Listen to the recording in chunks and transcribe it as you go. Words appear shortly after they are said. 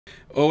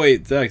Oh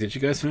wait, Zach, did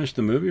you guys finish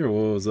the movie or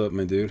what was up,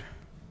 my dude?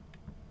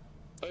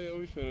 Oh yeah,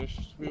 we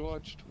finished. We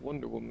watched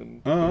Wonder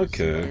Woman. Oh, 'Cause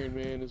okay. Iron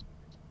Man is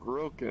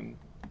broken,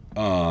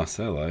 Aw,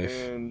 sad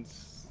life. and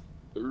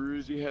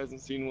Ruzi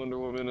hasn't seen Wonder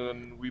Woman,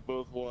 and we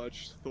both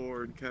watched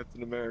Thor and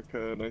Captain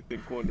America, and I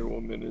think Wonder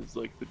Woman is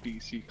like the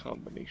DC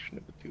combination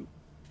of the two.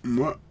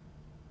 What?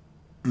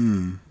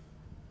 Hmm.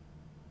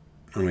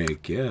 I mean, I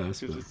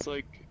guess, Because but... it's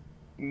like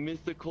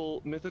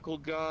mythical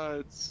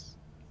gods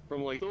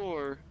from like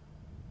Thor,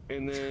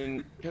 and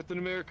then Captain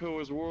America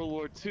was World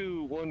War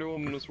II, Wonder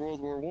Woman was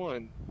World War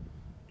One.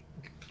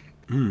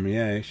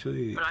 Yeah,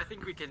 actually... But I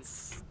think we can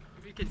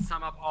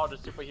sum up all the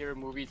superhero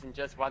movies in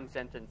just one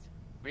sentence.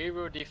 We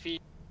will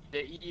defeat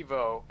the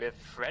evil with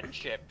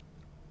friendship.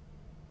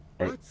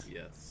 What?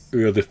 Yes.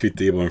 We'll defeat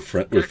the evil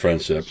with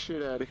friendship.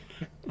 Shit out of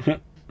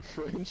here.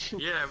 Friendship.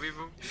 Yeah, we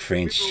will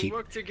Friendship.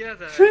 work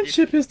together.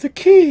 Friendship is the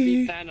Defeat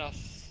key!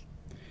 Thanos.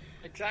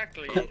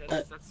 Exactly.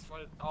 That's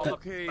what it's all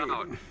Okay.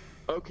 about.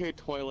 Okay,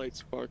 Twilight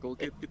Sparkle,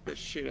 get the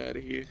shit out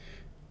of here.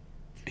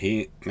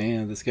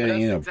 Man, this guy That's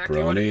ain't a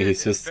exactly what it brony.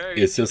 is.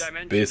 It's just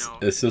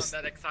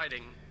not that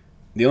exciting.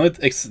 the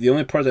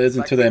only part that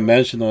isn't Like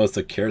two-dimensional is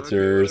the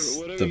characters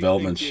Whatever you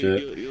development think,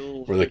 shit,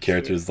 you'll where the like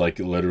characters shit. like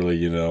literally,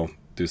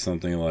 do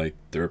something like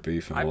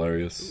derpy and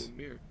hilarious. Ooh,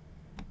 mirror.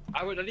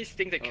 I would at least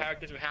think the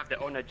characters would have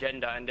their own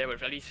agenda, and they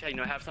would at least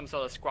have some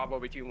sort of squabble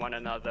between one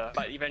another.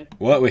 But even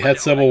What? We had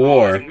they're Civil like, "Oh, I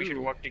War. think we should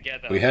work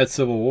together. We had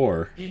Civil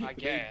War. I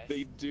guess.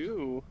 They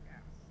do.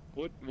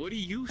 What do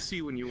you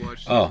see when you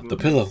watch? Oh, these the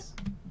movies? pillow.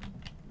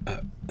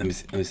 Let me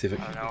see if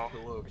I I. don't know.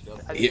 Pillow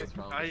does I, Yeah.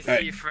 I see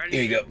Alright, friendship,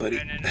 here you go, buddy.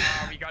 and then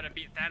we gotta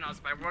beat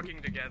Thanos by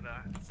working together,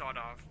 sort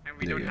of, and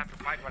we There don't you have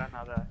to fight one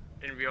another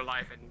in real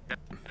life, and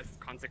there's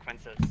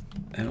consequences.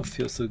 I don't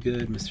feel so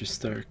good, Mr.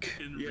 Stark.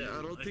 Yeah,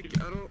 I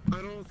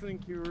don't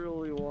think you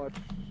really watch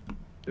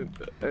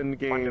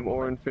Endgame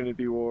or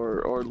Infinity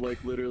War or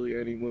like literally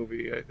any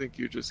movie. I think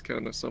you just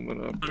kind of sum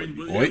it up. I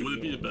mean, Wait. would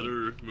it be a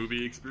better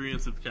movie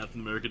experience if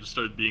Captain America just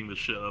started being the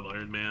shit out of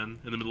Iron Man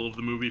in the middle of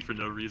the movie for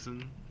no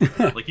reason?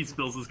 Like he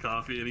spills his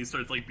coffee and he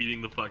starts like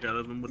beating the fuck out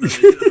of him. Would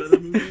that make it a better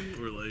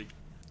movie? Or like,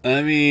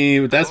 I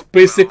mean, that's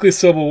basically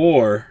Civil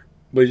War,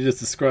 what you just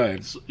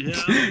described. yeah,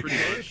 pretty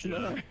much.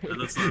 Yeah.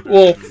 And that's not a very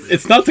Well, good movie.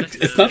 it's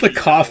not the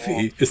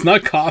coffee. It's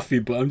not coffee,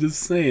 but I'm just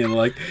saying,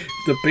 like,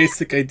 the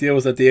basic idea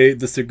was that they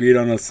disagreed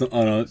on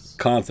a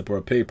concept or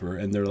a paper,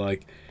 and they're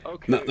like,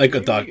 Okay, not like a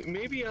maybe, doc.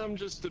 maybe I'm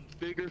just a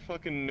bigger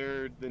fucking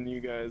nerd than you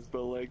guys,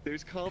 but like,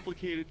 there's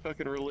complicated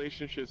fucking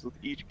relationships with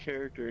each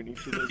character in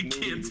each of those You movies.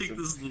 can't take and-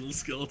 this little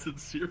skeleton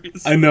seriously.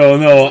 I know,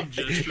 no. Like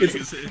gesturing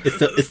his hand.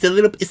 It's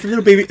the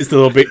little baby.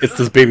 It's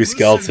this baby Listen,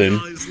 skeleton.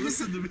 guys,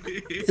 listen to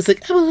me. It's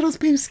like, I'm a little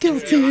baby Yeah,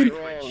 skeleton. you're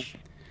wrong.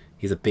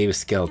 He's a baby Yeah,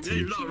 skeleton.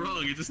 you're not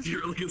wrong.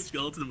 You're like a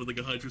skeleton with like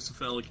a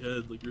hydrocephalic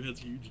head. Like your head's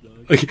huge,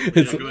 dog. Like,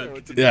 it's, Yeah, go ahead.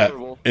 It's yeah,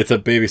 adorable. it's a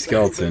baby That's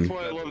skeleton.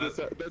 why I love this.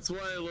 That's why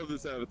I love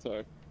this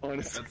avatar.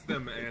 Honestly. That's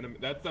them anime.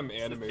 That's them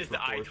anime It's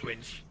the eye proportions.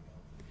 twitch.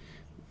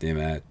 Damn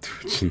it.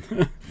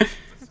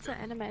 It's an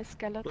anime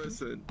skeleton.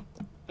 Listen.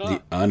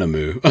 The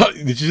Animu. Oh,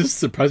 did you just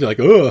surprise me? Like,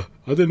 oh,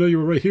 I didn't know you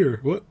were right here.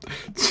 What?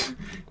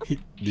 Did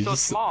you So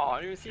just- small,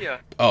 I didn't see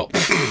her. Oh,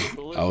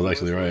 But I was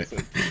actually right.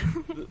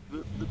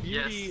 The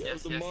beauty Yes,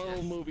 of the yes, Marvel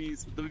yes.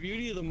 movies, the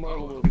beauty of the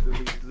Marvel movies at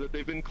least, is that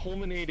they've been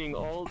culminating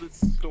all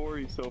this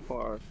story so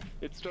far.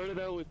 It started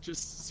out with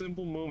just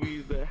simple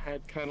movies that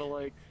had kind of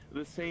like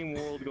the same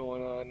world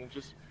going on and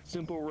just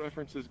simple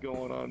references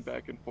going on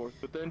back and forth.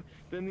 But then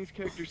these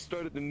characters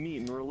started to meet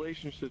and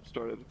relationships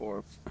started to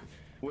form.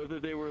 Whether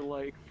they were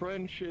like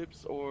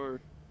friendships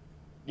or,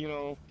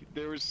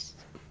 there was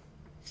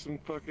some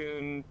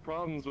fucking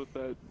problems with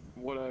that,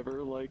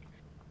 whatever, like,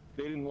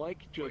 they didn't like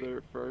each other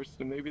at first,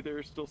 and maybe there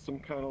was still some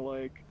kind of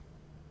like,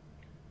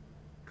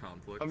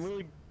 Conflicts. I'm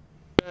really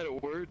bad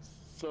at words,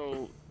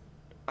 so,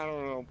 I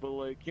don't know, but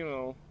like,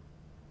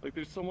 like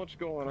there's so much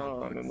going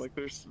on, and like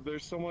there's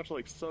so much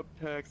like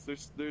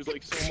subtext, there's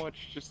like so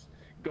much just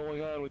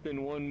going on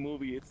within one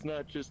movie. It's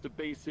not just a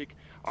basic,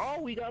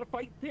 oh, we gotta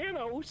fight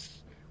Thanos,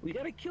 we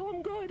gotta kill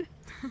him good.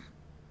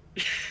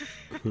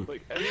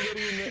 Like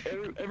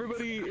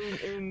everybody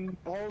in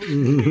all these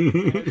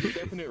movies has a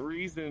definite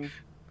reason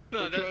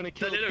No, for trying to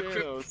kill little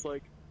crypt-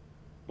 Thanos.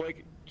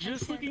 Like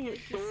just looking at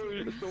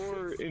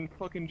Thor in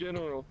fucking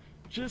general,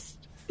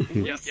 just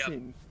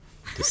listen.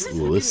 just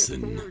Looking at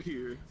listen. Thor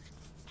here,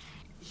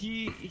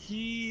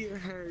 he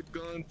had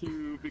gone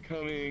through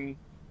becoming.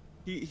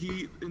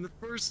 He in the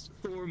first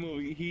Thor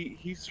movie,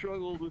 he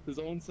struggled with his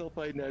own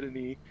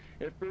self-identity.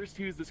 At first,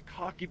 he was this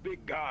cocky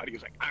big god. He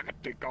was like, I can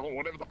take on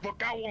whatever the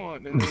fuck I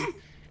want.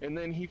 And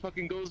then he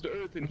fucking goes to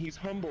Earth and he's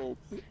humbled.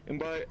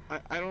 And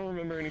I don't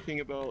remember anything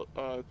about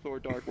Thor: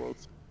 Dark World,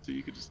 so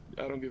you could just,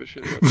 I don't give a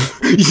shit about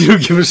that. You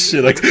don't give a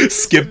shit. Like,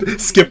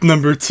 skip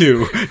number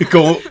 2.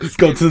 Go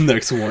to the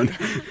next one.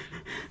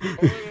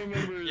 All I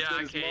remember is Yeah, that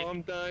his okay.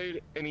 mom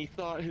died and he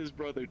thought his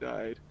brother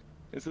died.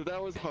 And so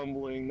that was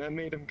humbling. That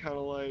made him kind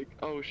of like,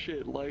 oh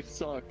shit, life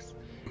sucks.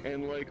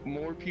 And like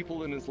more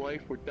people in his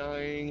life were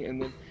dying.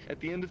 And then at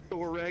the end of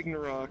Thor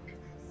Ragnarok,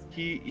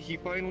 he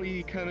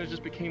finally kind of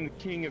just became the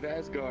king of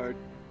Asgard,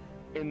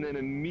 and then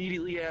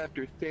immediately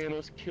after,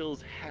 Thanos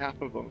kills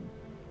half of them,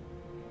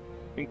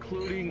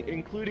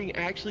 including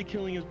actually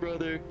killing his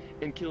brother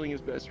and killing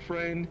his best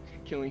friend,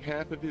 killing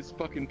half of his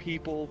fucking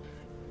people,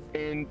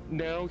 and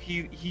now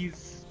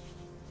he's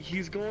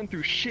going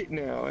through shit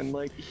now, and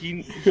like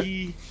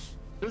he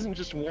doesn't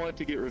just want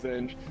to get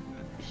revenge,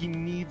 he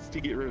needs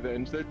to get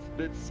revenge.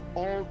 That's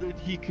all that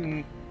he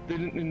can. That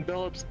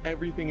envelops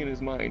everything in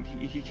his mind.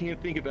 He can't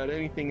think about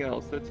anything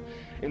else. That's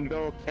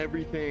enveloped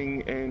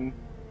everything, and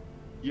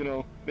you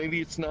know, maybe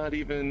it's not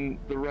even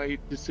the right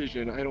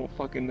decision. I don't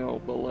fucking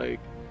know, but like,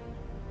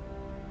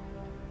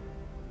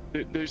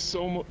 there's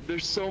so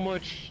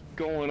much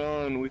going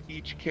on with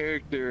each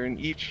character and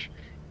each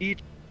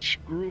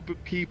group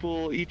of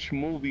people, each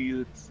movie.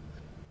 That's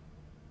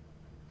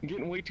I'm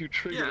getting way too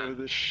triggered over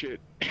this shit.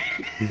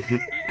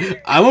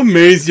 I'm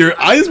amazed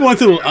I just want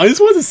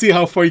to see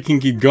how far you can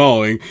keep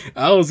going.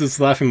 I was just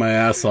laughing my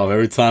ass off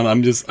every time.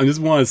 I just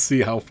want to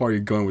see how far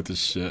you're going with this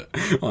shit,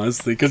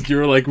 honestly, because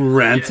you're like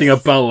ranting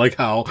about like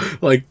how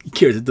like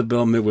character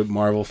development with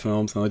Marvel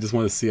films, and I just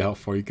want to see how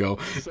far you go.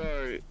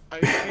 Sorry,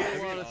 I see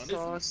a lot of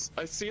sauce.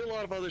 I see a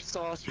lot of other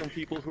sauce from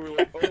people who are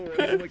like, oh,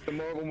 I don't like the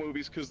Marvel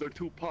movies because they're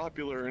too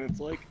popular, and it's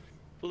like,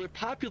 well, they're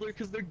popular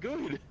because they're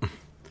good.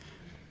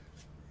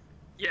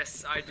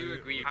 Yes, I do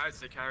agree. Pirates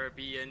of the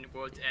Caribbean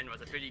World's End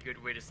was a pretty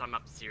good way to sum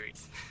up the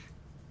series.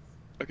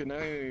 Okay, now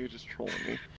you're just trolling me.